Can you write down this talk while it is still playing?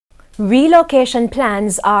Relocation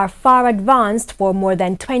plans are far advanced for more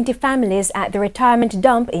than 20 families at the retirement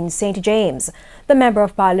dump in St. James. The Member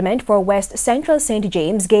of Parliament for West Central St.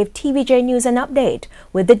 James gave TVJ News an update.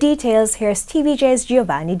 With the details, here's TVJ's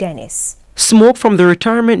Giovanni Dennis. Smoke from the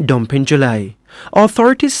retirement dump in July.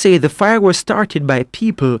 Authorities say the fire was started by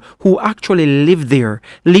people who actually live there,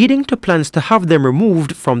 leading to plans to have them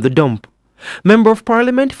removed from the dump. Member of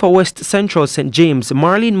Parliament for West Central St. James,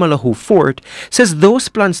 Marlene Malahoo Fort, says those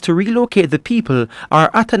plans to relocate the people are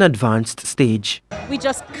at an advanced stage. We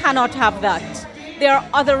just cannot have that. There are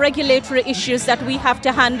other regulatory issues that we have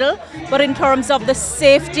to handle, but in terms of the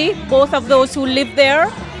safety, both of those who live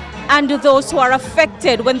there and those who are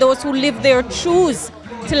affected, when those who live there choose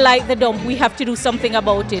to light the dump, we have to do something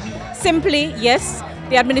about it. Simply, yes,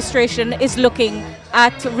 the administration is looking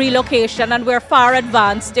at relocation and we're far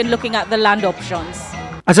advanced in looking at the land options.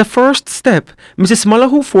 As a first step, Mrs.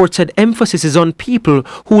 Malahoo Fort said emphasis is on people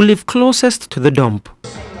who live closest to the dump.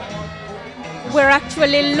 We're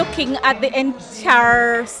actually looking at the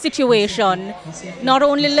entire situation, not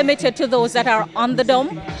only limited to those that are on the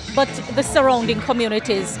dump, but the surrounding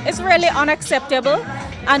communities. It's really unacceptable,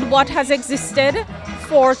 and what has existed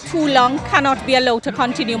for too long cannot be allowed to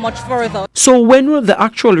continue much further. So when will the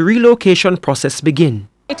actual relocation process begin?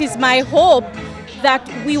 It is my hope that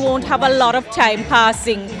we won't have a lot of time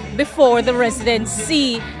passing before the residents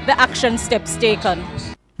see the action steps taken.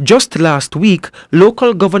 Just last week,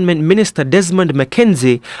 local government minister Desmond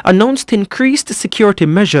McKenzie announced increased security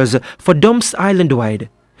measures for dumps island-wide.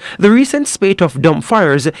 The recent spate of dump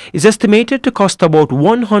fires is estimated to cost about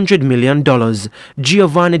 $100 million.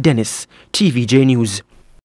 Giovanni Dennis, TVJ News.